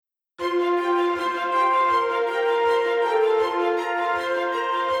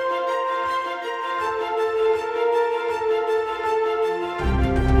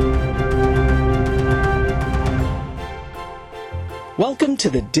Welcome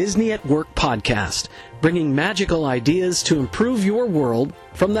to the Disney at Work podcast, bringing magical ideas to improve your world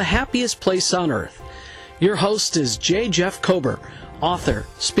from the happiest place on earth. Your host is J. Jeff Kober, author,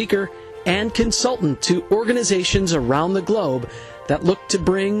 speaker, and consultant to organizations around the globe that look to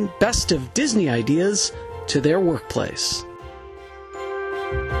bring best of Disney ideas to their workplace.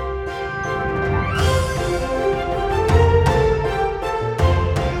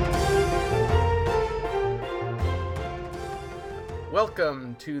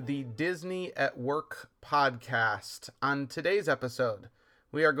 Welcome to the Disney at Work podcast. On today's episode,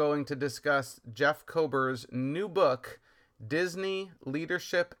 we are going to discuss Jeff Kober's new book, Disney,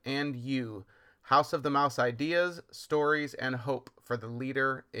 Leadership, and You, House of the Mouse Ideas, Stories, and Hope for the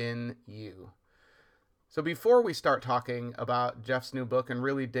Leader in You. So before we start talking about Jeff's new book and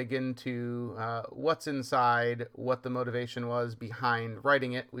really dig into what's inside, what the motivation was behind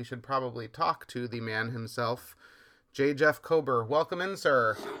writing it, we should probably talk to the man himself, J. Jeff Kober. Welcome in,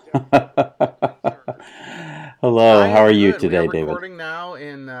 sir. Hello, how are you today, David? We're recording now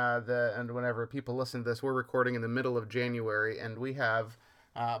and whenever people listen to this, we're recording in the middle of January, and we have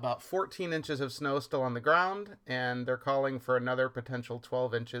about 14 inches of snow still on the ground, and they're calling for another potential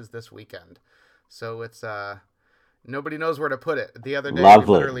 12 inches this weekend. So it's nobody knows where to put it. The other day, we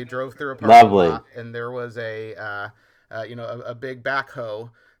literally drove through a parking lot, and there was a big backhoe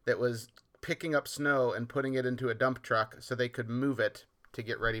that was picking up snow and putting it into a dump truck so they could move it to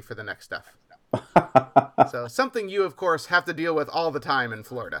get ready for the next stuff. So something you, of course, have to deal with all the time in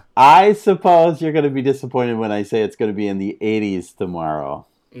Florida. I suppose you're going to be disappointed when I say it's going to be in the 80s tomorrow.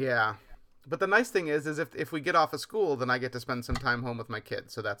 Yeah. But the nice thing is if we get off of school, then I get to spend some time home with my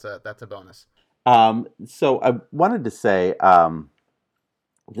kids. So that's a bonus. So I wanted to say,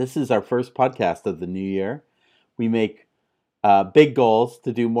 this is our first podcast of the new year. We make big goals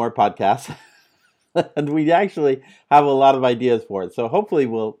to do more podcasts, and we actually have a lot of ideas for it. So hopefully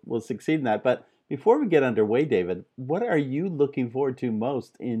we'll succeed in that. But before we get underway, David, what are you looking forward to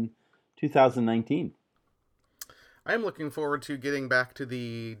most in 2019? I am looking forward to getting back to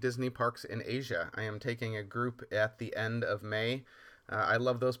the Disney parks in Asia. I am taking a group at the end of May. I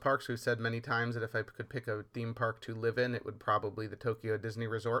love those parks. We've said many times that if I could pick a theme park to live in, it would probably the Tokyo Disney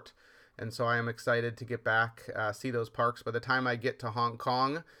Resort. And so I am excited to get back, see those parks. By the time I get to Hong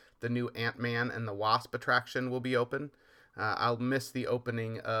Kong, the new Ant-Man and the Wasp attraction will be open. I'll miss the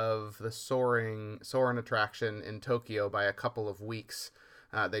opening of the Soarin' attraction in Tokyo by a couple of weeks.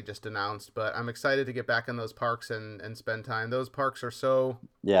 They just announced, but I'm excited to get back in those parks and spend time. Those parks are so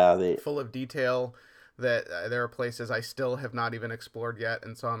full of detail that there are places I still have not even explored yet.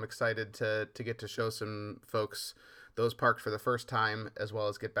 And so I'm excited to get to show some folks those parks for the first time, as well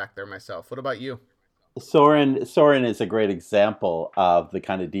as get back there myself. What about you? Soarin' is a great example of the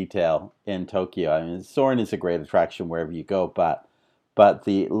kind of detail in Tokyo. I mean, Soarin' is a great attraction wherever you go, but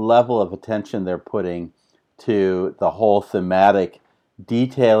the level of attention they're putting to the whole thematic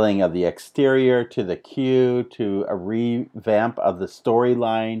detailing of the exterior, to the queue, to a revamp of the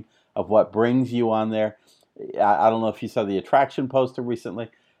storyline of what brings you on there. I don't know if you saw the attraction poster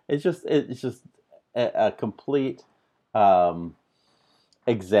recently. It's just a complete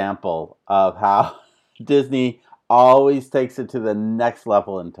example of how Disney always takes it to the next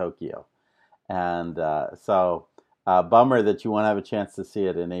level in Tokyo. And so bummer that you won't have a chance to see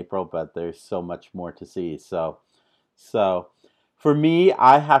it in April, but there's so much more to see. So for me,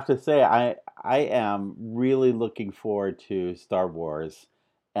 I have to say I am really looking forward to Star Wars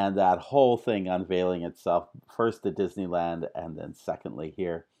and that whole thing unveiling itself, first at Disneyland and then secondly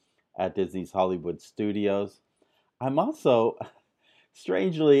here at Disney's Hollywood Studios. I'm also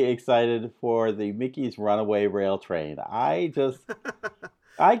strangely excited for the Mickey's Runaway Rail Train. I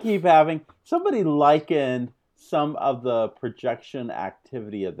keep having somebody liken some of the projection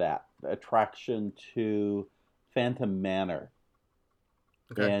activity of that attraction to Phantom Manor.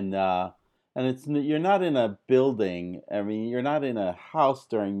 Okay. And it's you're not in a building. I mean, you're not in a house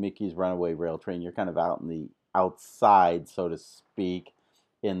during Mickey's Runaway Rail Train. You're kind of out in the outside, so to speak,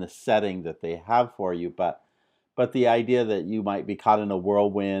 in the setting that they have for you. But the idea that you might be caught in a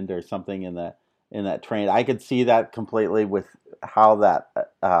whirlwind or something in that train, I could see that completely with how that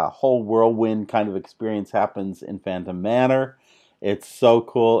whole whirlwind kind of experience happens in Phantom Manor. It's so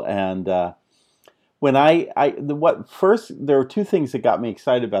cool. And when there were two things that got me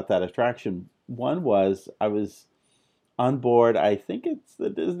excited about that attraction. One was I was on board. I think it's the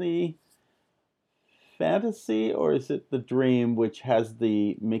Disney Fantasy, or is it the Dream, which has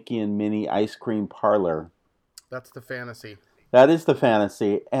the Mickey and Minnie ice cream parlor. That's the Fantasy. That is the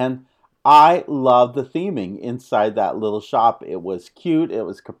Fantasy. And I love the theming inside that little shop. It was cute. It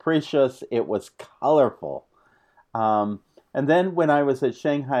was capricious. It was colorful. And then when I was at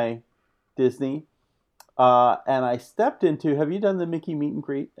Shanghai Disney, and I stepped into, have you done the Mickey meet and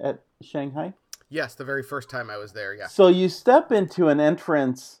greet at Shanghai? Yes, the very first time I was there, yeah. So you step into an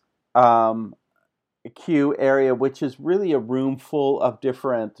entrance um, queue area, which is really a room full of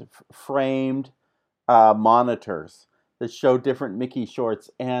different framed monitors that show different Mickey shorts,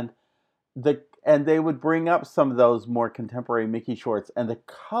 and they would bring up some of those more contemporary Mickey shorts, and the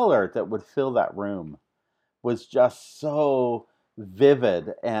color that would fill that room was just so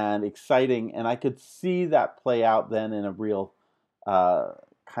vivid and exciting, and I could see that play out then in a real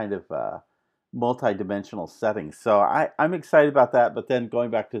kind of multi-dimensional setting. So I'm excited about that. But then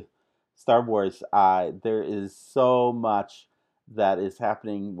going back to Star Wars, there is so much that is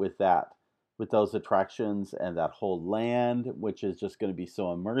happening with those attractions and that whole land, which is just going to be so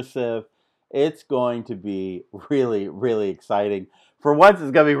immersive. It's going to be really, really exciting. For once,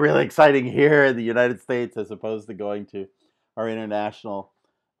 it's going to be really exciting here in the United States as opposed to going to our international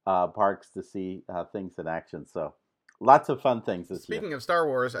parks to see things in action. So lots of fun things this year. Speaking of Star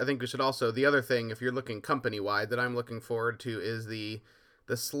Wars, I think we should also, the other thing, if you're looking company-wide, that I'm looking forward to is the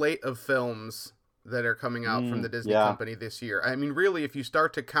slate of films that are coming out from the Disney company this year. I mean, really, if you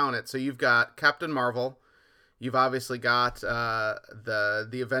start to count it, so you've got Captain Marvel, you've obviously got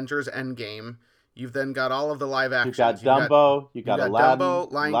the Avengers Endgame, you've then got all of the live action. You've got Dumbo, you've got Aladdin,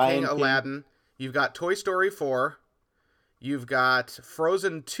 Dumbo, Lion King, Aladdin, you've got Toy Story 4, you've got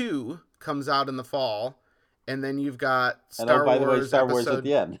Frozen 2 comes out in the fall, and then you've got Star Wars at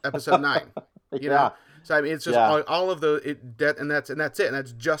the end. Episode 9. You know? So I mean, it's just all of and that's it, and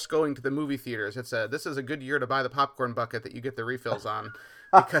that's just going to the movie theaters. This is a good year to buy the popcorn bucket that you get the refills on,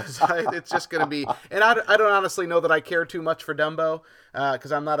 because it's just going to be. And I don't honestly know that I care too much for Dumbo,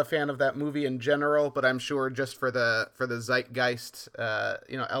 because I'm not a fan of that movie in general. But I'm sure just for the zeitgeist,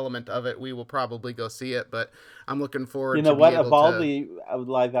 element of it, we will probably go see it. But I'm looking forward. You know what? Of all the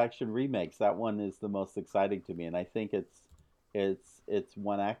live action remakes, that one is the most exciting to me, and I think it's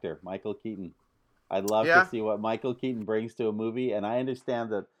one actor, Michael Keaton. I'd love to see what Michael Keaton brings to a movie, and I understand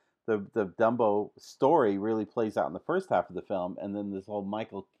that the Dumbo story really plays out in the first half of the film, and then this whole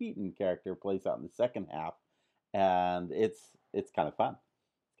Michael Keaton character plays out in the second half, and it's kind of fun.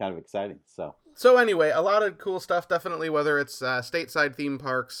 It's kind of exciting. So anyway, a lot of cool stuff, definitely, whether it's stateside theme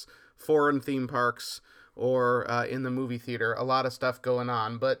parks, foreign theme parks, or in the movie theater, a lot of stuff going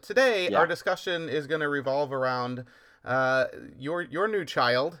on. But today, our discussion is going to revolve around your new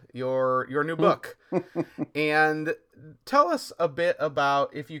child, your new book. And tell us a bit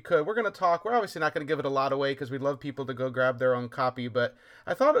about, if you could, we're obviously not going to give it a lot away because we'd love people to go grab their own copy, but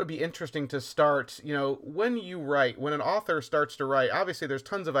I thought it would be interesting to start, when an author starts to write, obviously there's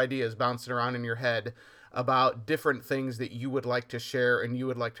tons of ideas bouncing around in your head about different things that you would like to share and you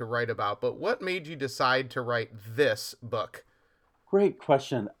would like to write about, but what made you decide to write this book? Great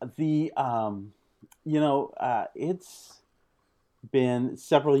question. It's been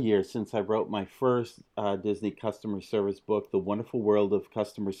several years since I wrote my first Disney customer service book, The Wonderful World of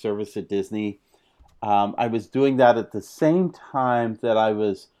Customer Service at Disney. I was doing that at the same time that I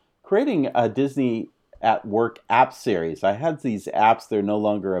was creating a Disney at Work app series. I had these apps, they're no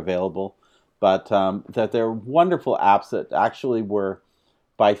longer available, but that they're wonderful apps that actually were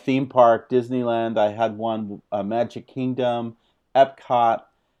by theme park, Disneyland. I had one, Magic Kingdom, Epcot,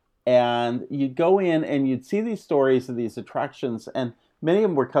 and you'd go in and you'd see these stories of these attractions, and many of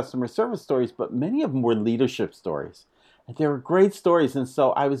them were customer service stories, but many of them were leadership stories. And they were great stories, and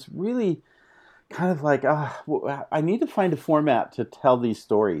so I was really kind of like, I need to find a format to tell these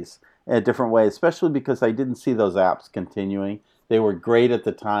stories in a different way, especially because I didn't see those apps continuing. They were great at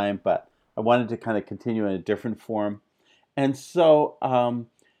the time, but I wanted to kind of continue in a different form. And so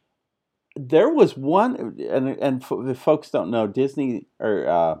there was one, and if folks don't know, Disney,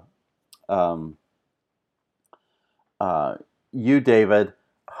 or you, David,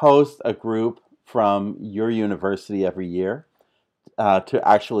 host a group from your university every year to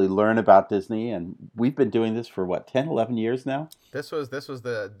actually learn about Disney, and we've been doing this for 10, 11 years now. This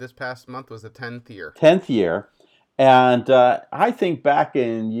past month was the 10th year. 10th year. And I think back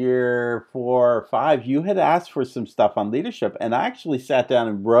in year 4 or 5, you had asked for some stuff on leadership, and I actually sat down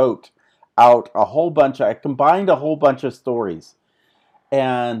and wrote out I combined a whole bunch of stories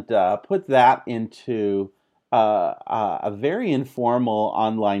and put that into a very informal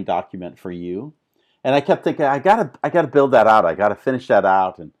online document for you. And I kept thinking, I gotta build that out. I gotta finish that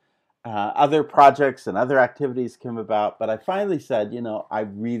out. And other projects and other activities came about. But I finally said, I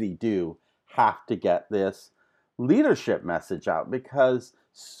really do have to get this leadership message out, because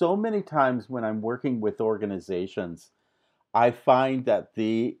so many times when I'm working with organizations, I find that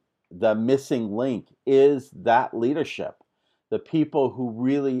the missing link is that leadership. the people who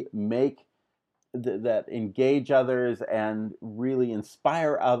really make that engage others and really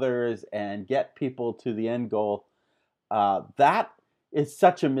inspire others and get people to the end goal, that is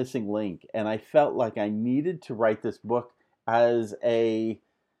such a missing link. And I felt like I needed to write this book as a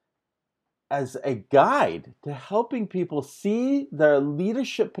guide to helping people see their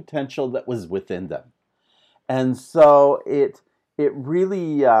leadership potential that was within them. And so it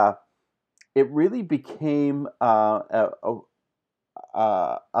really became a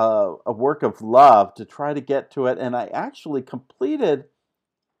work of love to try to get to it. And I actually completed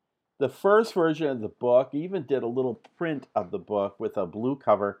the first version of the book, even did a little print of the book with a blue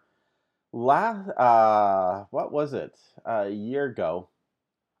cover what was it? A year ago,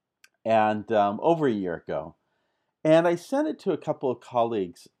 and over a year ago. And I sent it to a couple of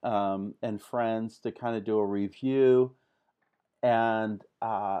colleagues and friends to kind of do a review. And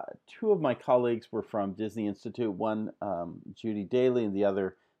two of my colleagues were from Disney Institute, one Judy Daly and the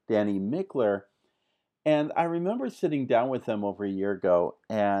other Danny Mickler. And I remember sitting down with them over a year ago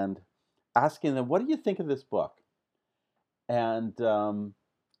and asking them, what do you think of this book? And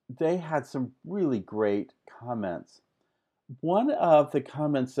they had some really great comments. One of the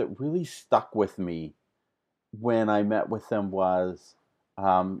comments that really stuck with me when I met with them was,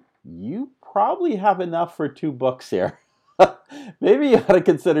 you probably have enough for 2 books here. Maybe you ought to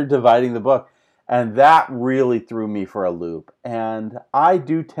consider dividing the book. And that really threw me for a loop. And I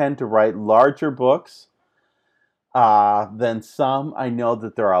do tend to write larger books than some. I know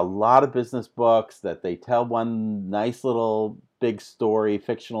that there are a lot of business books that they tell one nice little big story,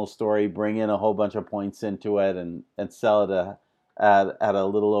 fictional story, bring in a whole bunch of points into it and sell it at a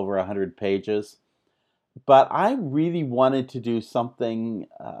little over 100 pages. But I really wanted to do something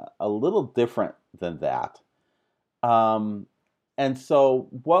a little different than that. And so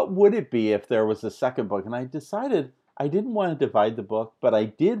what would it be if there was a second book? And I decided I didn't want to divide the book, but I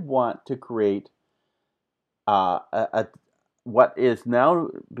did want to create what is now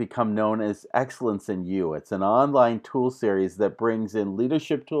become known as Excellence in You. It's an online tool series that brings in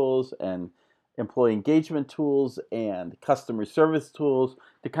leadership tools and employee engagement tools and customer service tools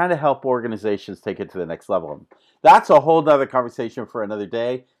to kind of help organizations take it to the next level. That's a whole nother conversation for another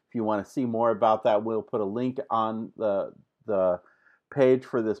day. If you want to see more about that, we'll put a link on the page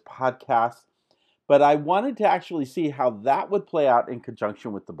for this podcast. But I wanted to actually see how that would play out in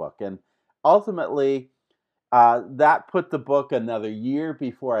conjunction with the book. And ultimately, that put the book another year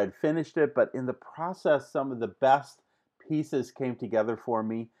before I'd finished it. But in the process, some of the best pieces came together for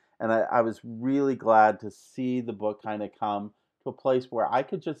me. And I was really glad to see the book kind of come to a place where I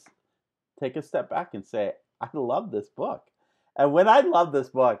could just take a step back and say, I love this book. And when I love this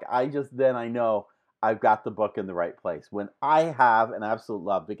book, I know I've got the book in the right place. When I have an absolute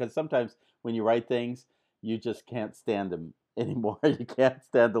love, because sometimes when you write things, you just can't stand them anymore. You can't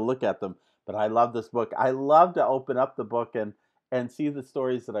stand to look at them. But I love this book. I love to open up the book and see the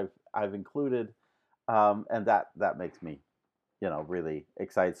stories that I've included, and that makes me, really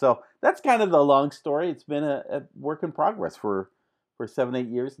excited. So that's kind of the long story. It's been a work in progress for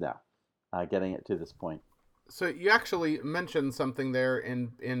 7-8 years now, getting it to this point. So you actually mentioned something there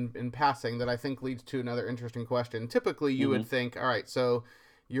in passing that I think leads to another interesting question. Typically, you would think, all right, so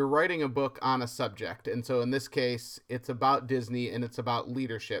you're writing a book on a subject. And so in this case, it's about Disney and it's about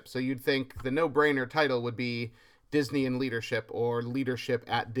leadership. So you'd think the no-brainer title would be Disney and Leadership or Leadership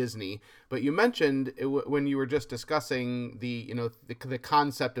at Disney. But you mentioned when you were just discussing the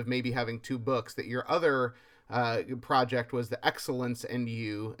concept of maybe having 2 books, that your other project was the Excellence in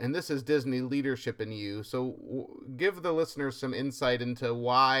You, and this is Disney Leadership in You. So give the listeners some insight into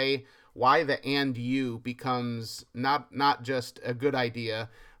why the and you becomes not just a good idea,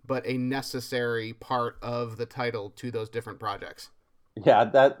 but a necessary part of the title to those different projects.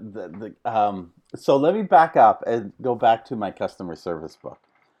 Yeah, so let me back up and go back to my customer service book.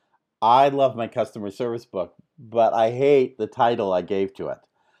 I love my customer service book, but I hate the title I gave to it.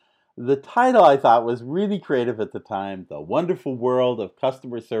 The title I thought was really creative at the time, The Wonderful World of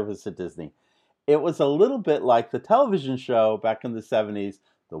Customer Service at Disney. It was a little bit like the television show back in the 70s,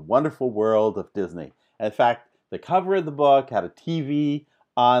 The Wonderful World of Disney. And in fact, the cover of the book had a TV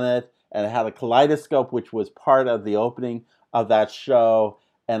on it, and it had a kaleidoscope, which was part of the opening of that show.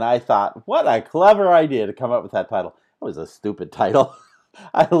 And I thought, what a clever idea to come up with that title. It was a stupid title.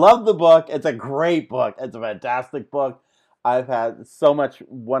 I love the book. It's a great book. It's a fantastic book. I've had so much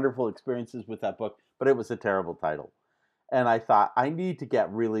wonderful experiences with that book, but it was a terrible title. And I thought, I need to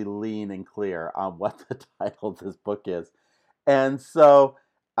get really lean and clear on what the title of this book is. And so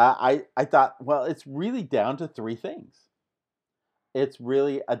I thought, well, it's really down to 3 things. It's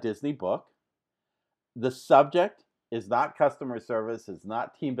really a Disney book. The subject is not customer service, it's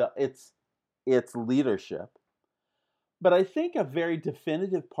not team building, it's leadership. But I think a very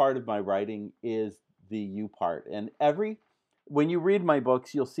definitive part of my writing is the you part. And when you read my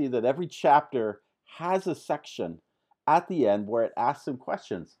books, you'll see that every chapter has a section at the end where it asks some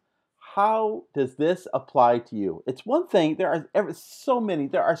questions. How does this apply to you? It's one thing, there are so many,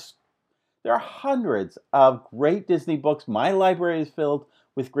 there are hundreds of great Disney books. My library is filled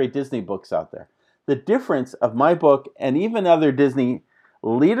with great Disney books out there. The difference of my book and even other Disney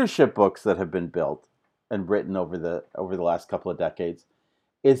leadership books that have been built and written over the last couple of decades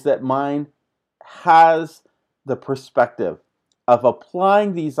is that mine has the perspective of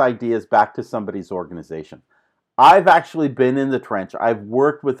applying these ideas back to somebody's organization. I've actually been in the trench. I've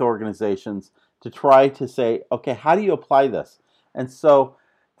worked with organizations to try to say, okay, how do you apply this? And so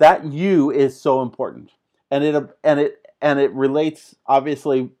that you is so important. And it relates,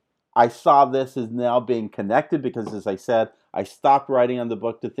 obviously, I saw this as now being connected because, as I said, I stopped writing on the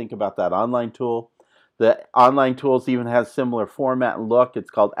book to think about that online tool. The online tools even has similar format and look. It's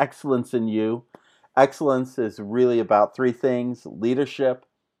called Excellence in You. Excellence is really about three things: leadership,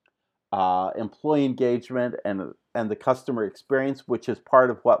 employee engagement, and the customer experience, which is part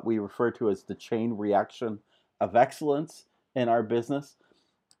of what we refer to as the chain reaction of excellence in our business.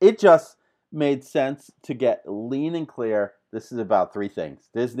 It just made sense to get lean and clear. This is about three things: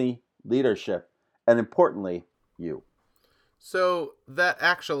 Disney, leadership, and importantly, you. So that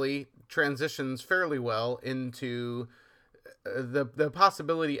actually transitions fairly well into the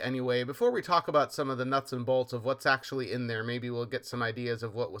possibility anyway. Before we talk about some of the nuts and bolts of what's actually in there, maybe we'll get some ideas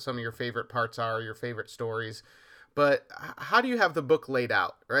of what some of your favorite parts are, your favorite stories. But how do you have the book laid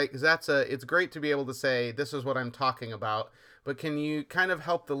out, right? Because it's great to be able to say, this is what I'm talking about. But can you kind of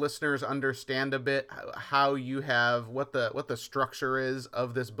help the listeners understand a bit how you have, what the structure is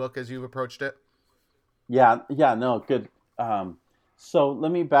of this book as you've approached it? Yeah, no, good. So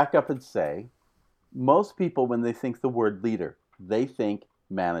let me back up and say, most people, when they think the word leader, they think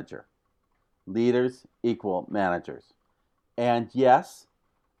manager. Leaders equal managers. And yes,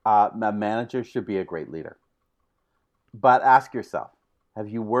 a manager should be a great leader. But ask yourself, have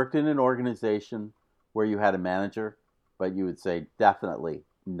you worked in an organization where you had a manager, but you would say definitely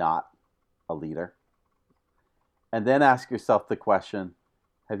not a leader? And then ask yourself the question,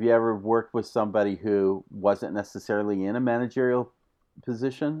 have you ever worked with somebody who wasn't necessarily in a managerial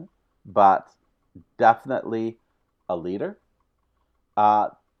position, but definitely a leader?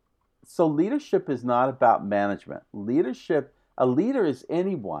 So leadership is not about management. A leader is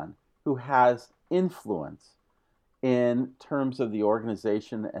anyone who has influence in terms of the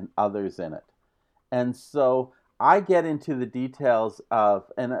organization and others in it. And so I get into the details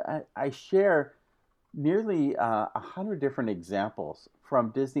of, and I share nearly 100 different examples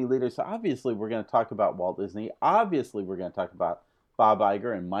from Disney leaders. So obviously, we're going to talk about Walt Disney. Obviously, we're going to talk about Bob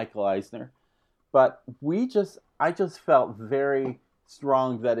Iger and Michael Eisner. But I just felt very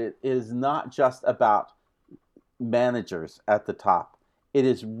strong that it is not just about managers at the top. It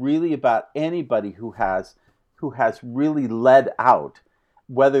is really about anybody who has really led out,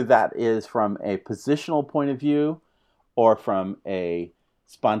 whether that is from a positional point of view or from a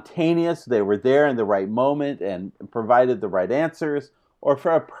spontaneous, they were there in the right moment and provided the right answers, or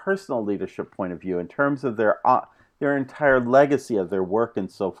from a personal leadership point of view in terms of their entire legacy of their work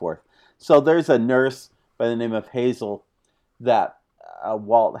and so forth. So there's a nurse by the name of Hazel that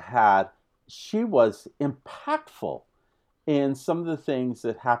Walt had. She was impactful in some of the things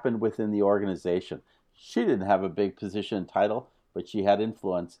that happened within the organization. She didn't have a big position and title, but she had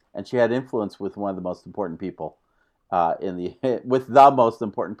influence, and she had influence with one of the most important people with the most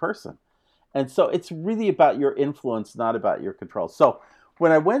important person. And so it's really about your influence, not about your control. So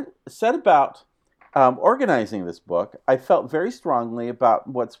when I set about organizing this book, I felt very strongly about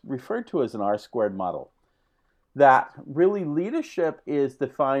what's referred to as an R-squared model. That really leadership is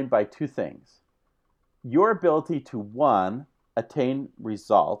defined by two things. Your ability to, one, attain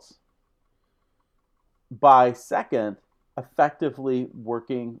results, by, second, effectively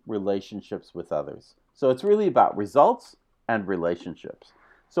working relationships with others. So it's really about results and relationships.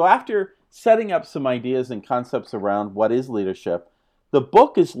 So after setting up some ideas and concepts around what is leadership, the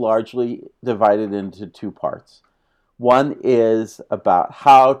book is largely divided into two parts. One is about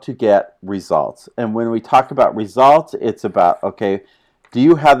how to get results. And when we talk about results, it's about, okay, do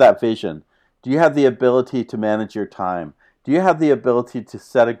you have that vision? Do you have the ability to manage your time? Do you have the ability to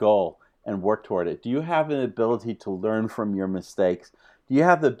set a goal and work toward it? Do you have an ability to learn from your mistakes? Do you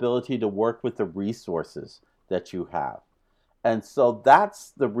have the ability to work with the resources that you have? And so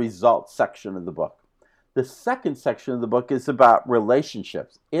that's the results section of the book. The second section of the book is about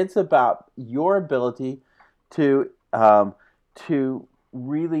relationships. It's about your ability to to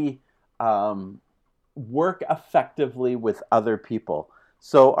really work effectively with other people.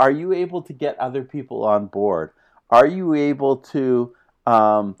 So, are you able to get other people on board? Are you able to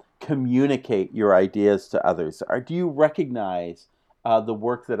communicate your ideas to others? Or do you recognize the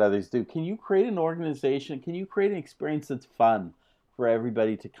work that others do? Can you create an organization? Can you create an experience that's fun for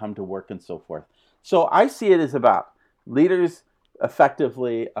everybody to come to work and so forth? So, I see it as about leaders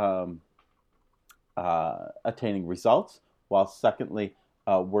effectively attaining results, while secondly,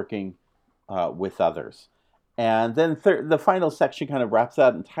 working with others. And then the final section kind of wraps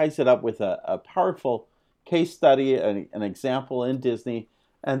that and ties it up with a powerful case study, an example in Disney,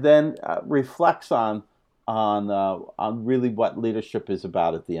 and then reflects on really what leadership is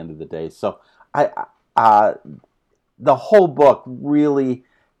about at the end of the day. So the whole book really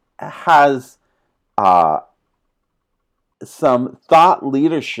has some thought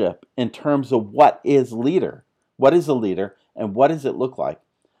leadership in terms of what is a leader, and what does it look like.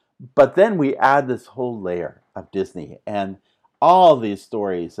 But then we add this whole layer of Disney and all these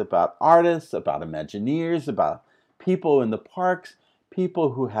stories about artists, about Imagineers, about people in the parks,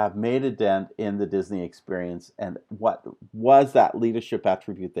 people who have made a dent in the Disney experience, and what was that leadership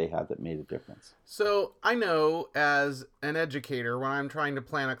attribute they had that made a difference. So I know as an educator, when I'm trying to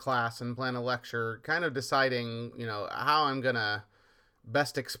plan a class and plan a lecture, kind of deciding, how I'm going to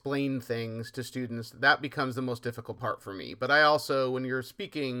best explain things to students, that becomes the most difficult part for me. But I also, when you're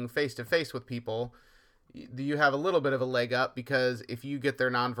speaking face to face with people, you have a little bit of a leg up, because if you get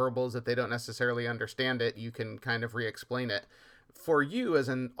their nonverbals that they don't necessarily understand it, you can kind of re-explain it. For you as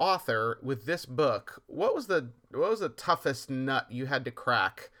an author with this book, what was the toughest nut you had to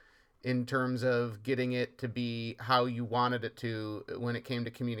crack in terms of getting it to be how you wanted it to when it came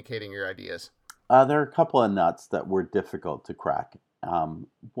to communicating your ideas? There are a couple of nuts that were difficult to crack.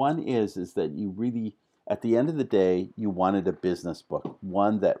 One is that you really, at the end of the day, you wanted a business book,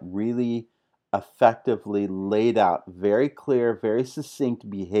 one that really effectively laid out very clear, very succinct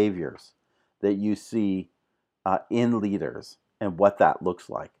behaviors that you see in leaders and what that looks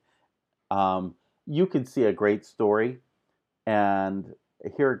like. You can see a great story and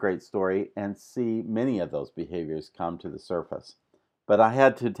hear a great story and see many of those behaviors come to the surface. But I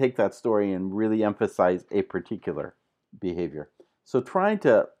had to take that story and really emphasize a particular behavior. So trying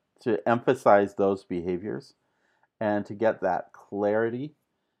to emphasize those behaviors and to get that clarity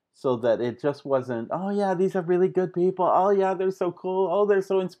so that it just wasn't, oh yeah, these are really good people. Oh yeah, they're so cool. Oh, they're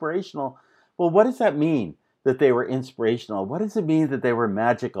so inspirational. Well, what does that mean that they were inspirational? What does it mean that they were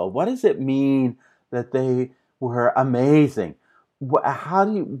magical? What does it mean that they were amazing? What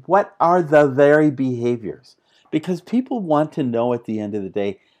are the very behaviors? Because people want to know at the end of the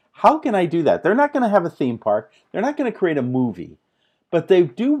day, how can I do that? They're not going to have a theme park. They're not going to create a movie. But they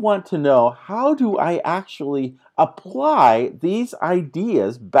do want to know, how do I actually apply these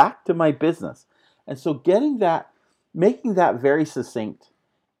ideas back to my business? And so making that very succinct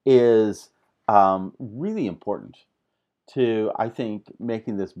is really important to, I think,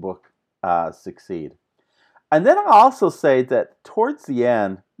 making this book succeed. And then I'll also say that towards the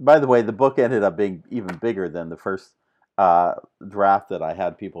end, by the way, the book ended up being even bigger than the first draft that I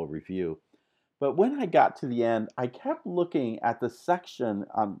had people review. But when I got to the end, I kept looking at the section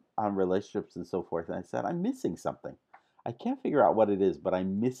on relationships and so forth, and I said, I'm missing something. I can't figure out what it is, but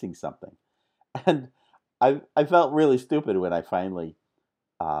I'm missing something. And I felt really stupid when I finally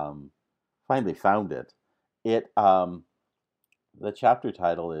found it. The chapter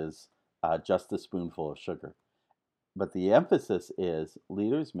title is Just a Spoonful of Sugar. But the emphasis is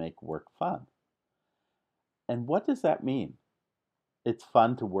leaders make work fun. And what does that mean? It's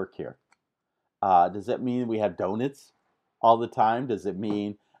fun to work here. Does that mean we have donuts all the time? Does it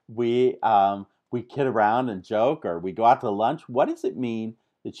mean we kid around and joke, or we go out to lunch? What does it mean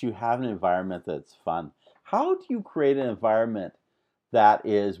that you have an environment that's fun? How do you create an environment that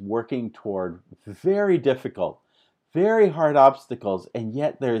is working toward very difficult, very hard obstacles, and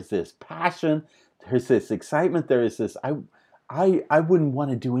yet there's this passion, there's this excitement, there is this, I wouldn't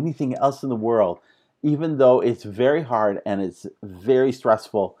want to do anything else in the world, even though it's very hard and it's very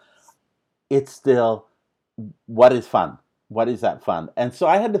stressful. It's still, what is fun? What is that fun? And so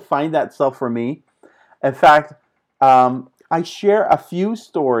I had to find that stuff for me. In fact, I share a few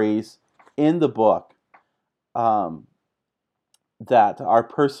stories in the book that are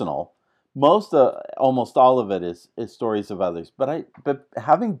personal. Almost all of it is stories of others. But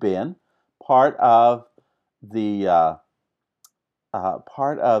having been part of the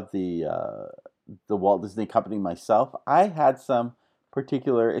Walt Disney Company myself, I had some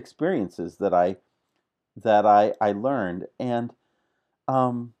particular experiences that I learned, and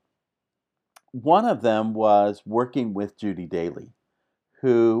one of them was working with Judy Daly,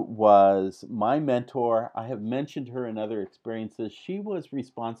 who was my mentor. I have mentioned her in other experiences. She was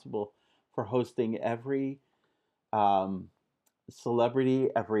responsible for hosting every um, celebrity,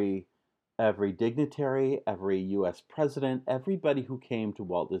 every dignitary, every U.S. president, everybody who came to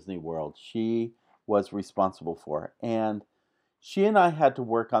Walt Disney World. She was responsible for, and she and I had to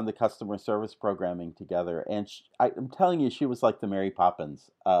work on the customer service programming together. And I'm telling you, she was like the Mary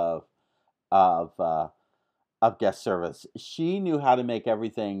Poppins of uh, of guest service. She knew how to make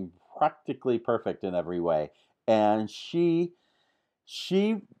everything practically perfect in every way, and she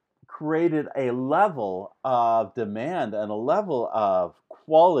created a level of demand and a level of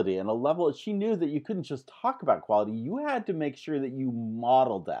quality and a level. She knew that you couldn't just talk about quality; you had to make sure that you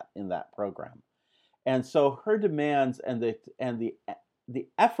modeled that in that program. And so her demands and the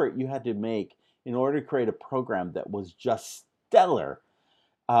effort you had to make in order to create a program that was just stellar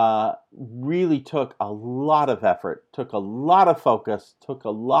really took a lot of effort, took a lot of focus, took a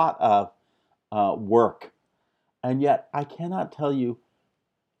lot of work. And yet, I cannot tell you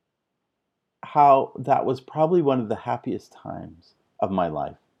how that was probably one of the happiest times of my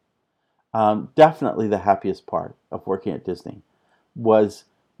life. Definitely the happiest part of working at Disney was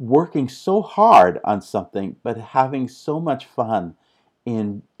working so hard on something, but having so much fun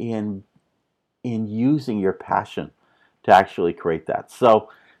in in in using your passion to actually create that. So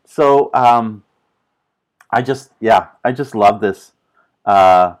I just love this.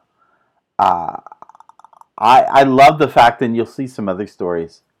 Uh, uh, I love the fact, and you'll see some other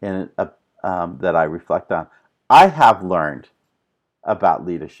stories in that I reflect on. I have learned about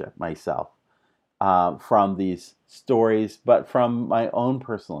leadership myself from these stories, but from my own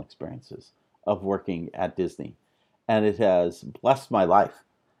personal experiences of working at Disney, and it has blessed my life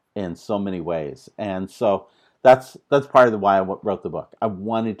in so many ways. And so that's part of the why I wrote the book. I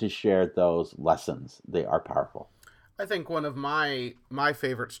wanted to share those lessons. They are powerful. I think one of my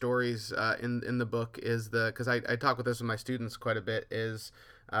favorite stories in the book is because I talk with this with my students quite a bit, is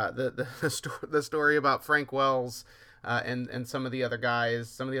the story about Frank Wells and some of the other guys,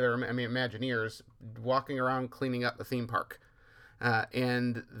 some of the other Imagineers walking around cleaning up the theme park.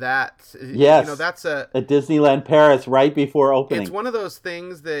 And that, Yes, that's at Disneyland Paris right before opening. It's one of those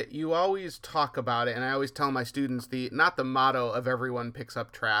things that you always talk about it, and I always tell my students not the motto of everyone picks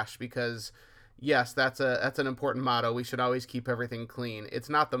up trash, because yes, that's an important motto. We should always keep everything clean. It's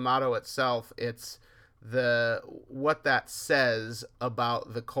not the motto itself. It's what that says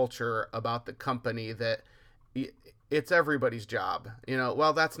about the culture, about the company, that it's everybody's job.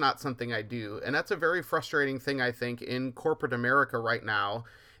 Well, that's not something I do. And that's a very frustrating thing, I think, in corporate America right now,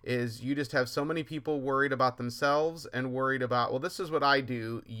 is you just have so many people worried about themselves and worried about, well, this is what I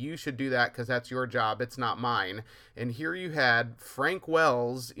do. You should do that because that's your job. It's not mine. And here you had Frank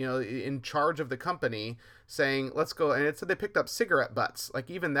Wells, in charge of the company, saying, let's go. And it said they picked up cigarette butts. Like,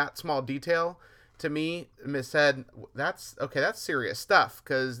 even that small detail to me said, that's okay, that's serious stuff,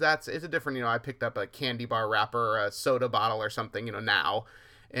 because it's a different, I picked up a candy bar wrapper or a soda bottle or something,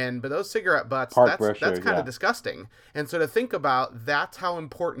 but those cigarette butts, that's kind of disgusting. And so to think about, that's how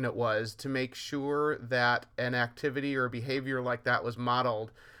important it was to make sure that an activity or behavior like that was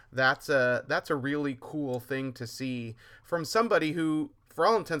modeled. That's a really cool thing to see from somebody who, for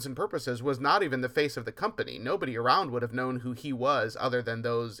all intents and purposes, was not even the face of the company. Nobody around would have known who he was other than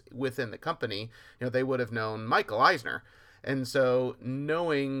those within the company. They would have known Michael Eisner. And so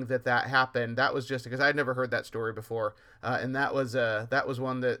knowing that happened, that was just because I'd never heard that story before. And that was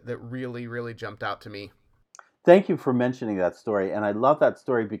one that really, really jumped out to me. Thank you for mentioning that story. And I love that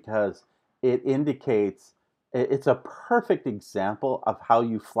story because it indicates, it's a perfect example of how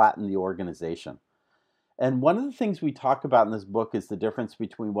you flatten the organization. And one of the things we talk about in this book is the difference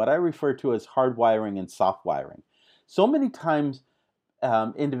between what I refer to as hardwiring and soft wiring. So many times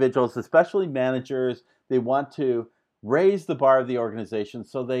individuals, especially managers, they want to raise the bar of the organization,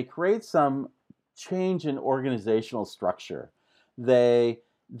 so they create some change in organizational structure. They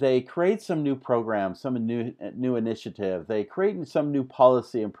create some new program, some new initiative. They create some new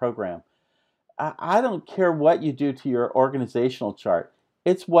policy and program. I don't care what you do to your organizational chart.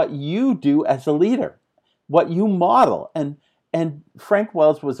 It's what you do as a leader, what you model. And Frank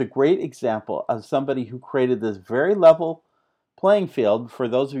Wells was a great example of somebody who created this very level playing field. For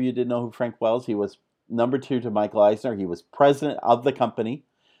those of you who didn't know who Frank Wells, he was number 2 to Michael Eisner. He was president of the company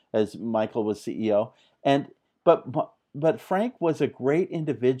as Michael was CEO. But Frank was a great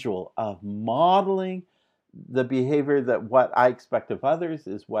individual of modeling the behavior that what I expect of others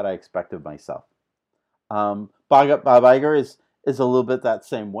is what I expect of myself. Bob Iger is a little bit that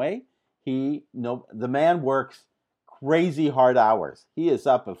same way. The man works crazy hard hours. He is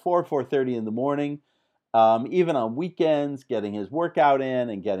up at 4:30 in the morning, even on weekends, getting his workout in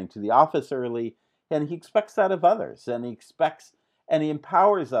and getting to the office early. And he expects that of others, and he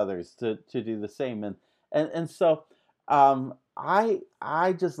empowers others to do the same. And so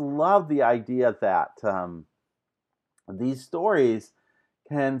I just love the idea that these stories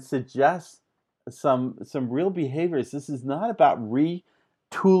can suggest some real behaviors. This is not about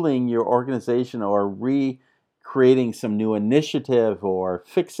retooling your organization or recreating some new initiative or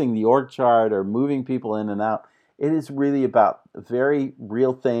fixing the org chart or moving people in and out. It is really about very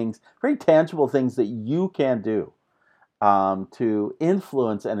real things, very tangible things that you can do to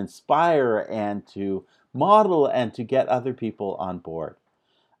influence and inspire and to model and to get other people on board.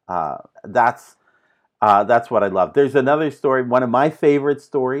 That's what I love. There's another story. One of my favorite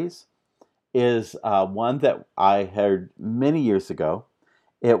stories is one that I heard many years ago.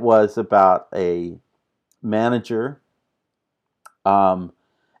 It was about a manager.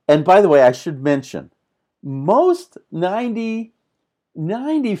 And by the way, I should mention, most 95%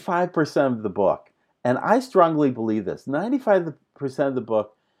 of the book, and I strongly believe this, 95% of the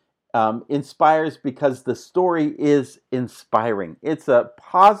book inspires because the story is inspiring. It's a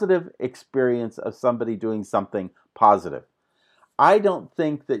positive experience of somebody doing something positive. I don't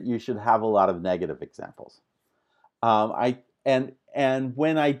think that you should have a lot of negative examples. And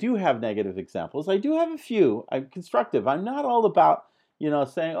when I do have negative examples, I do have a few. I'm constructive. I'm not all about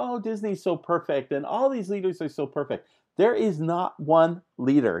saying, oh, Disney's so perfect and all these leaders are so perfect. There is not one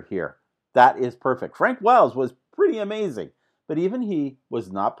leader here that is perfect. Frank Wells was pretty amazing, but even he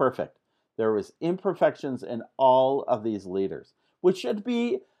was not perfect. There was imperfections in all of these leaders, which should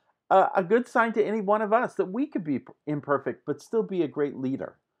be a good sign to any one of us that we could be imperfect but still be a great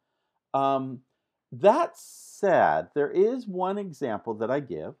leader. That said, there is one example that I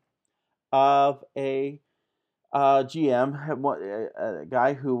give of a GM, a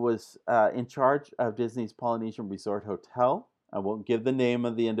guy who was in charge of Disney's Polynesian Resort Hotel. I won't give the name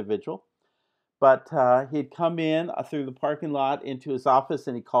of the individual, but he'd come in through the parking lot into his office,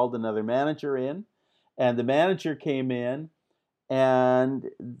 and he called another manager in, and the manager came in, and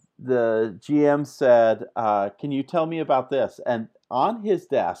the GM said, can you tell me about this? And on his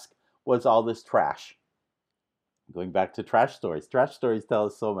desk was all this trash. Going back to trash stories. Trash stories tell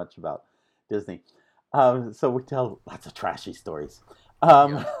us so much about Disney. So we tell lots of trashy stories.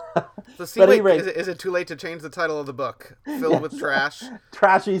 So see, wait, is it too late to change the title of the book? Filled with trash?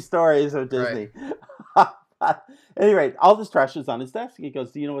 Trashy stories of Disney. Right. At any rate, all this trash is on his desk. He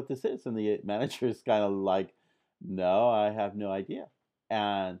goes, do you know what this is? And the manager's kind of like, no, I have no idea.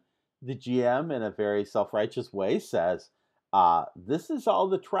 And the GM, in a very self-righteous way, says, this is all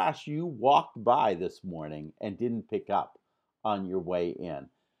the trash you walked by this morning and didn't pick up on your way in.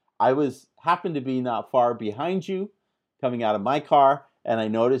 I happened to be not far behind you coming out of my car, and I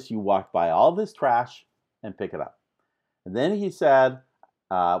noticed you walked by all this trash and pick it up. And then he said,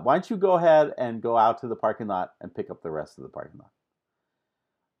 why don't you go ahead and go out to the parking lot and pick up the rest of the parking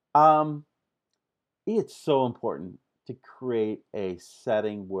lot. It's so important to create a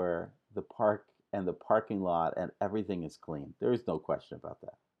setting where the park and the parking lot and everything is clean. There is no question about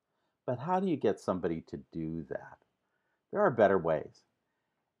that. But how do you get somebody to do that? There are better ways.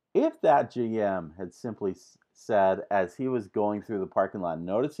 If that GM had simply said, as he was going through the parking lot,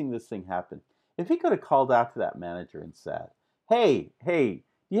 noticing this thing happen, if he could have called out to that manager and said, hey, do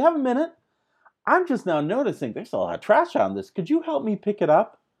you have a minute? I'm just now noticing there's a lot of trash on this. Could you help me pick it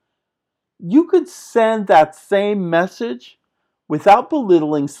up? You could send that same message without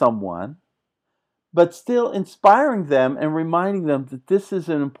belittling someone, but still inspiring them and reminding them that this is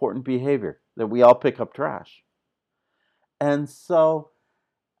an important behavior, that we all pick up trash. And so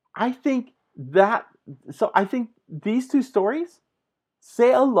I think these two stories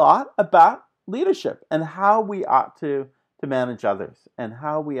say a lot about leadership and how we ought to manage others and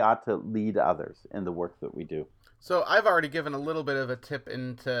how we ought to lead others in the work that we do. So I've already given a little bit of a tip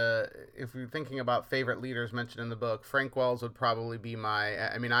into, if you're thinking about favorite leaders mentioned in the book, Frank Wells would probably be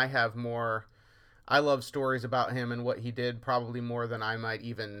I love stories about him and what he did probably more than I might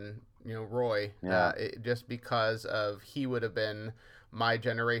even, Roy, just because of he would have been my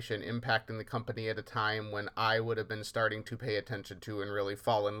generation impacting the company at a time when I would have been starting to pay attention to and really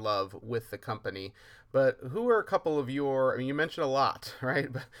fall in love with the company. But who are a couple of you mentioned a lot, right?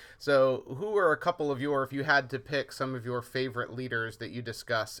 So who are a couple of if you had to pick some of your favorite leaders that you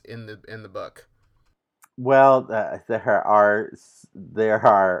discuss in the book? Well, there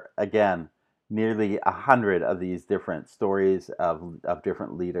are again, nearly 100 of these different stories of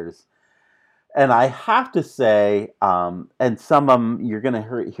different leaders. And I have to say, and some of them you're going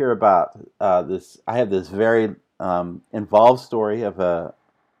to hear about this. I have this very involved story of a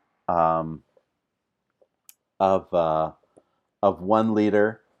um, of one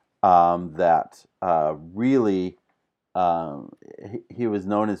leader that really he was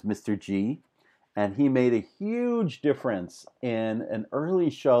known as Mr. G, and he made a huge difference in an early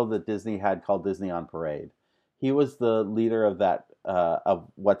show that Disney had called Disney on Parade. He was the leader of that of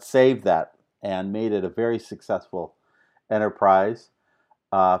what saved that and made it a very successful enterprise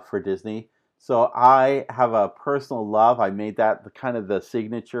for Disney. So I have a personal love. I made that the kind of the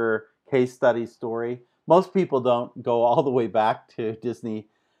signature case study story. Most people don't go all the way back to Disney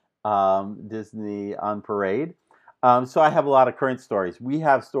on Parade. So I have a lot of current stories. We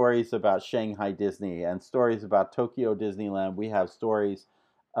have stories about Shanghai Disney and stories about Tokyo Disneyland. We have stories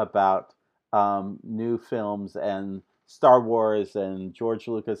about new films and Star Wars and George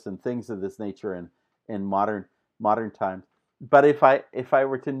Lucas and things of this nature in modern times. But if I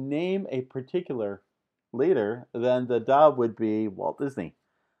were to name a particular leader, then the dub would be Walt Disney.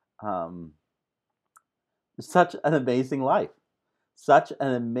 Um, Such an amazing life, such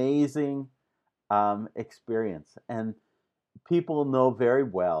an amazing experience, and people know very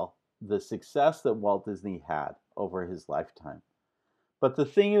well the success that Walt Disney had over his lifetime. But the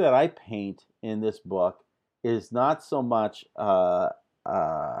thing that I paint in this book is not so much a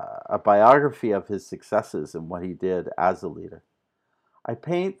biography of his successes and what he did as a leader. I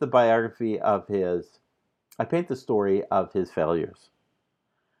paint the story of his failures.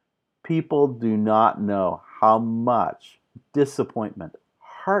 People do not know how much disappointment,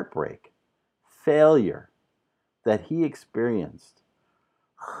 heartbreak, failure that he experienced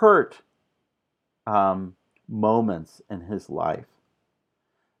hurt moments in his life,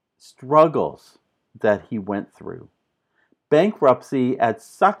 struggles that he went through, bankruptcy at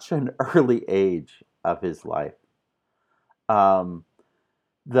such an early age of his life.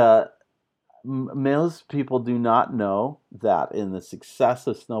 The Most people do not know that in the success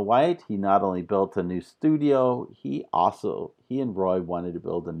of Snow White, he not only built a new studio, he and Roy wanted to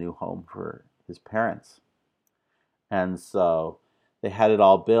build a new home for his parents. And so they had it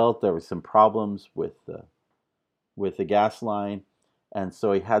all built. There were some problems with the gas line. And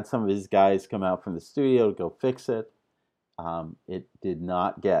so he had some of his guys come out from the studio to go fix it. It did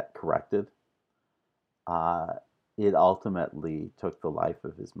not get corrected. It ultimately took the life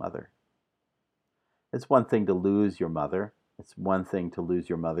of his mother. It's one thing to lose your mother. It's one thing to lose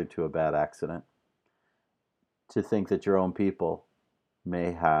your mother to a bad accident. To think that your own people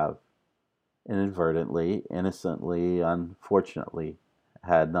may have inadvertently, innocently, unfortunately,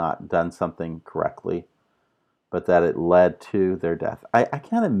 had not done something correctly, but that it led to their death. I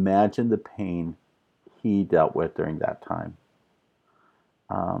can't imagine the pain he dealt with during that time.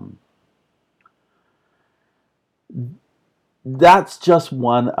 That's just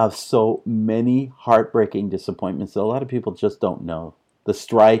one of so many heartbreaking disappointments that a lot of people just don't know. The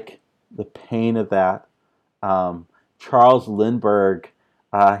strike, the pain of that. Charles Lindbergh,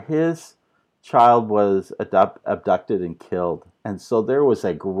 his child was abducted and killed. And so there was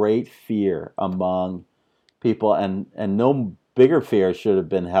a great fear among people, and no bigger fear should have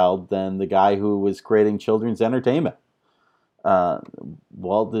been held than the guy who was creating children's entertainment.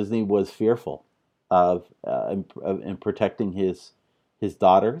 Walt Disney was fearful of in protecting his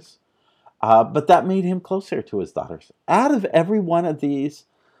daughters, but that made him closer to his daughters. Out of every one of these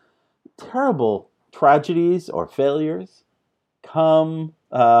terrible tragedies or failures, come,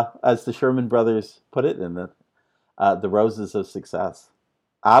 as the Sherman Brothers put it, in the roses of success.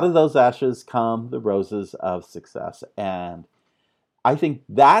 Out of those ashes come the roses of success, and I think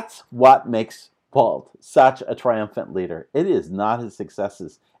that's what makes Walt such a triumphant leader. It is not his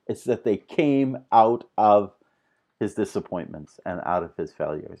successes. It's that they came out of his disappointments and out of his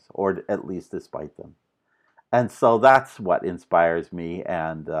failures, or at least despite them. And so that's what inspires me,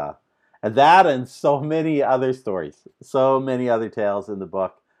 and that and so many other stories, so many other tales in the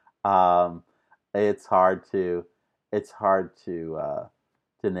book. It's hard to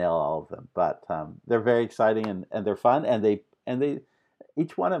nail all of them, but they're very exciting and they're fun, and they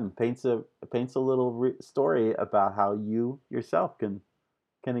each one of them paints a little story about how you yourself can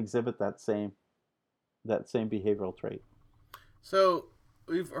exhibit that same behavioral trait. So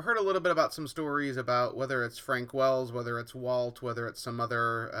we've heard a little bit about some stories about whether it's Frank Wells, whether it's Walt, whether it's some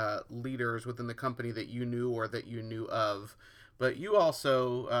other leaders within the company that you knew or that you knew of. But you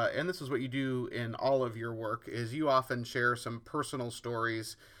also, and this is what you do in all of your work, is you often share some personal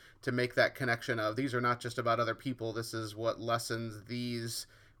stories to make that connection of these are not just about other people. This is what lessons these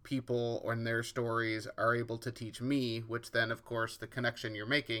people and their stories are able to teach me, which then, of course, the connection you're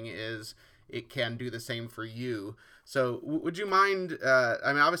making is it can do the same for you. So would you mind, I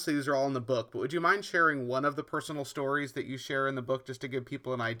mean, obviously these are all in the book, but would you mind sharing one of the personal stories that you share in the book just to give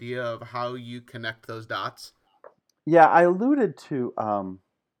people an idea of how you connect those dots? Yeah, I alluded to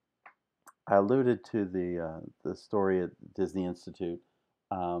the story at Disney Institute,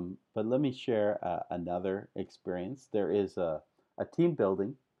 but let me share another experience. There is a team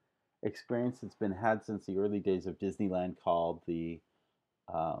building experience that's been had since the early days of Disneyland called the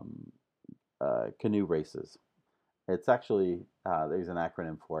um, canoe races. It's actually there's an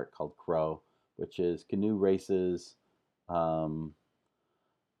acronym for it called CROW, which is Canoe Races um,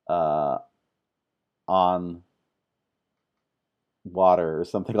 uh, on Water or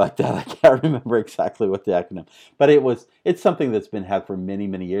something like that. I can't remember exactly what the acronym, but it's something that's been had for many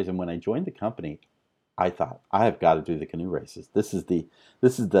many years. And when I joined the company, I thought I have got to do the canoe races. This is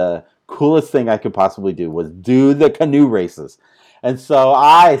the coolest thing I could possibly do was do the canoe races. And so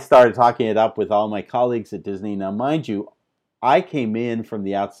I started talking it up with all my colleagues at Disney. Now, mind you, I came in from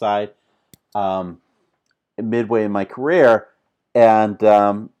the outside um, midway in my career, and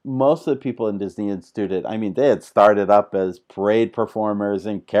most of the people in Disney Institute, I mean, they had started up as parade performers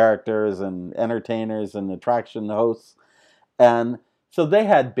and characters and entertainers and attraction hosts, and so they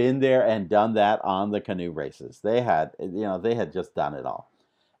had been there and done that on the canoe races. They had just done it all,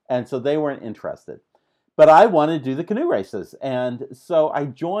 and so they weren't interested. But I wanted to do the canoe races, and so I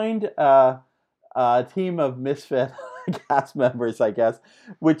joined a team of misfit cast members, I guess,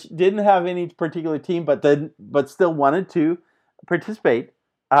 which didn't have any particular team, but still wanted to participate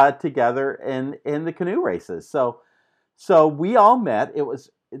together in the canoe races. So we all met.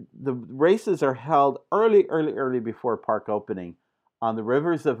 The races are held early before park opening on the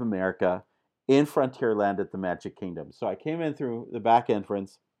rivers of America in Frontierland at the Magic Kingdom. So I came in through the back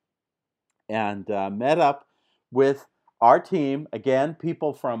entrance and met up with our team. Again,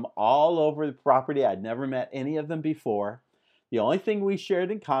 people from all over the property. I'd never met any of them before. The only thing we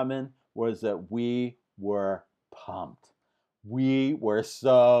shared in common was that we were pumped. We were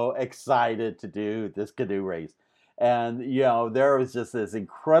so excited to do this canoe race. And, there was just this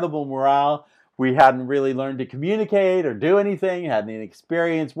incredible morale. We hadn't really learned to communicate or do anything, hadn't any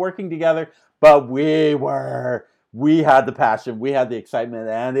experience working together, but we had the passion, we had the excitement,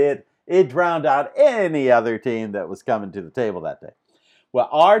 and it drowned out any other team that was coming to the table that day. Well,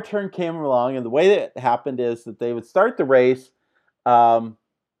 our turn came along, and the way that it happened is that they would start the race um,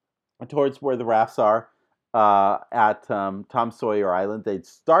 towards where the rafts are at Tom Sawyer Island. They'd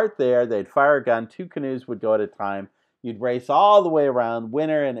start there, they'd fire a gun, 2 canoes would go at a time. You'd race all the way around,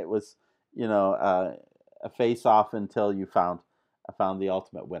 winner, and it was, a face-off until you found the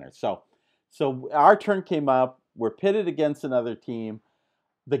ultimate winner. So our turn came up. We're pitted against another team.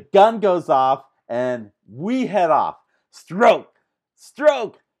 The gun goes off, and we head off. Stroke,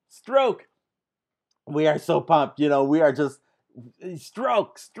 stroke, stroke. We are so pumped. We are just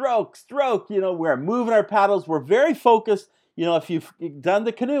stroke, stroke, stroke. We're moving our paddles. We're very focused. If you've done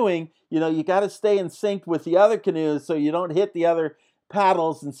the canoeing, you got to stay in sync with the other canoes so you don't hit the other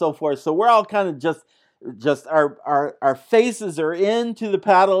paddles and so forth. So we're all kind of just our faces are into the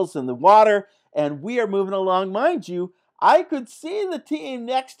paddles and the water, and we are moving along. Mind you, I could see the team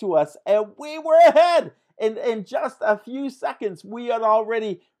next to us, and we were ahead. In just a few seconds, we had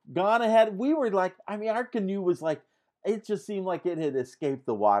already gone ahead. We were like, our canoe was like, it just seemed like it had escaped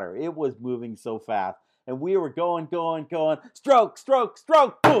the water. It was moving so fast. And we were going, stroke, stroke,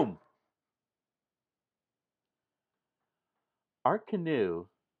 stroke, boom. Our canoe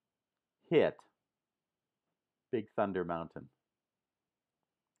hit Big Thunder Mountain.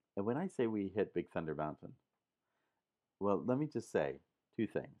 And when I say we hit Big Thunder Mountain, well, let me just say 2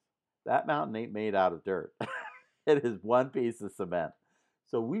 things. That mountain ain't made out of dirt. It is one piece of cement.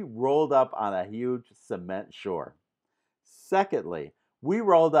 So we rolled up on a huge cement shore. Secondly, we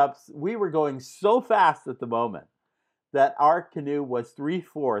were going so fast at the moment that our canoe was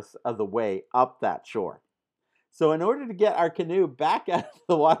 3/4 of the way up that shore. So in order to get our canoe back out of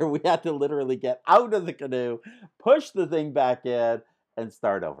the water, we had to literally get out of the canoe, push the thing back in, and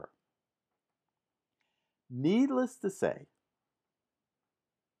start over. Needless to say,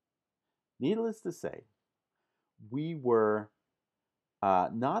 we were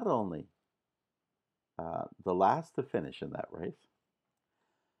not only the last to finish in that race,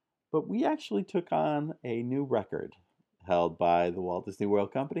 but we actually took on a new record held by the Walt Disney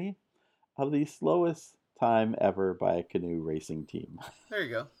World Company of the slowest time ever by a canoe racing team. There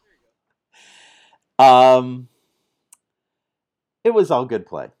you go. It was all good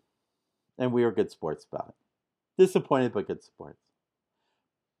play, and we were good sports about it. Disappointed, but good sports.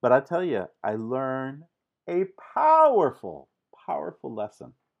 But I tell you, I learned a powerful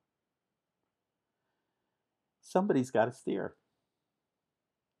lesson somebody's got to steer.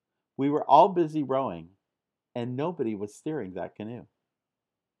 We were all busy rowing, and nobody was steering that canoe.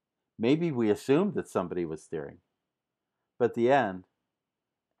 Maybe we assumed that somebody was steering. But at the end,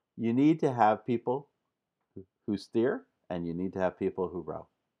 you need to have people who steer, and you need to have people who row.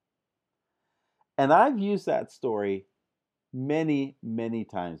 And I've used that story many, many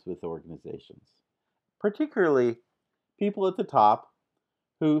times with organizations, particularly people at the top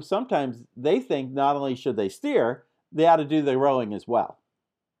who sometimes they think not only should they steer, they ought to do the rowing as well.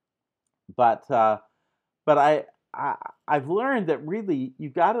 But I've learned that really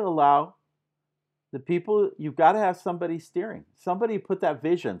you've got to allow the people, you've got to have somebody steering, somebody put that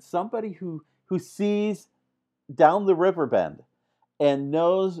vision, somebody who sees down the river bend and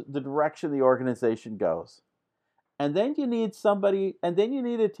knows the direction the organization goes. And then you need somebody, and then you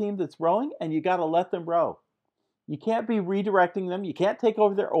need a team that's rowing, and you got to let them row. You can't be redirecting them. You can't take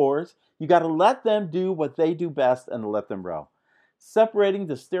over their oars. You got to let them do what they do best and let them row. Separating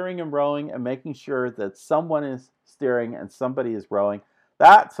the steering and rowing and making sure that someone is steering and somebody is rowing,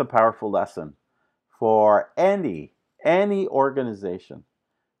 that's a powerful lesson for any organization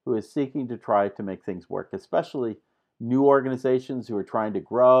who is seeking to try to make things work, especially new organizations who are trying to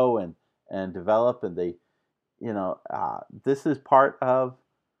grow and develop, and they, this is part of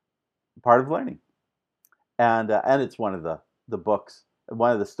learning, and it's one of the books,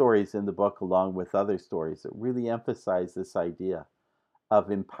 one of the stories in the book, along with other stories that really emphasize this idea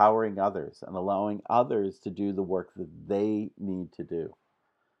of empowering others and allowing others to do the work that they need to do,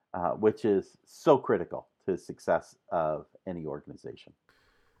 which is so critical to the success of any organization.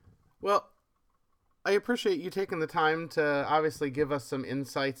 Well, I appreciate you taking the time to obviously give us some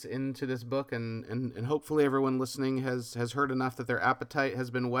insights into this book, and hopefully everyone listening has heard enough that their appetite has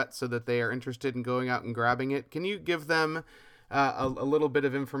been whet so that they are interested in going out and grabbing it. Can you give them a little bit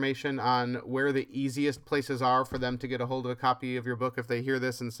of information on where the easiest places are for them to get a hold of a copy of your book if they hear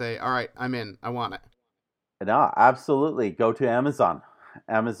this and say, all right, I'm in, I want it? No, absolutely. Go to Amazon.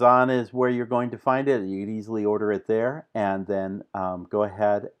 Amazon is where you're going to find it. You can easily order it there, and then go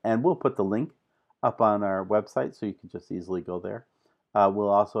ahead, and we'll put the link up on our website so you can just easily go there. We'll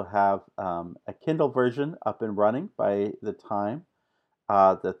also have a Kindle version up and running by the time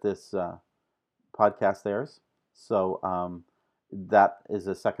that this podcast airs. So that is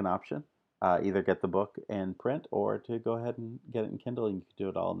a second option. Either get the book in print or to go ahead and get it in Kindle, and you can do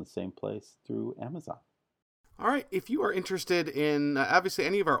it all in the same place through Amazon. All right, if you are interested in, obviously,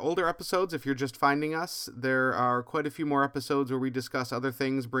 any of our older episodes, if you're just finding us, there are quite a few more episodes where we discuss other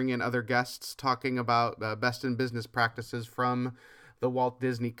things, bring in other guests, talking about best in business practices from the Walt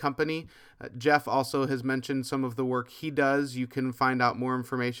Disney Company. Jeff also has mentioned some of the work he does. You can find out more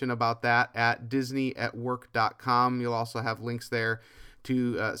information about that at disneyatwork.com. You'll also have links there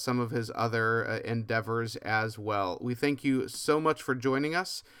to some of his other endeavors as well. We thank you so much for joining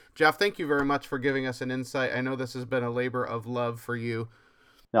us. Jeff, thank you very much for giving us an insight. I know this has been a labor of love for you.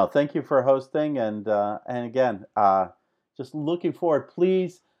 No, thank you for hosting, and again, just looking forward.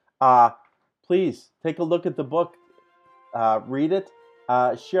 Please take a look at the book, read it,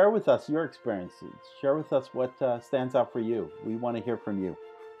 share with us your experiences, share with us what stands out for you. We want to hear from you.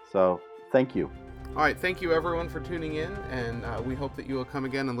 So thank you. All right, thank you everyone for tuning in, and we hope that you will come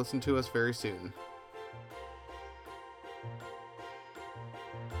again and listen to us very soon.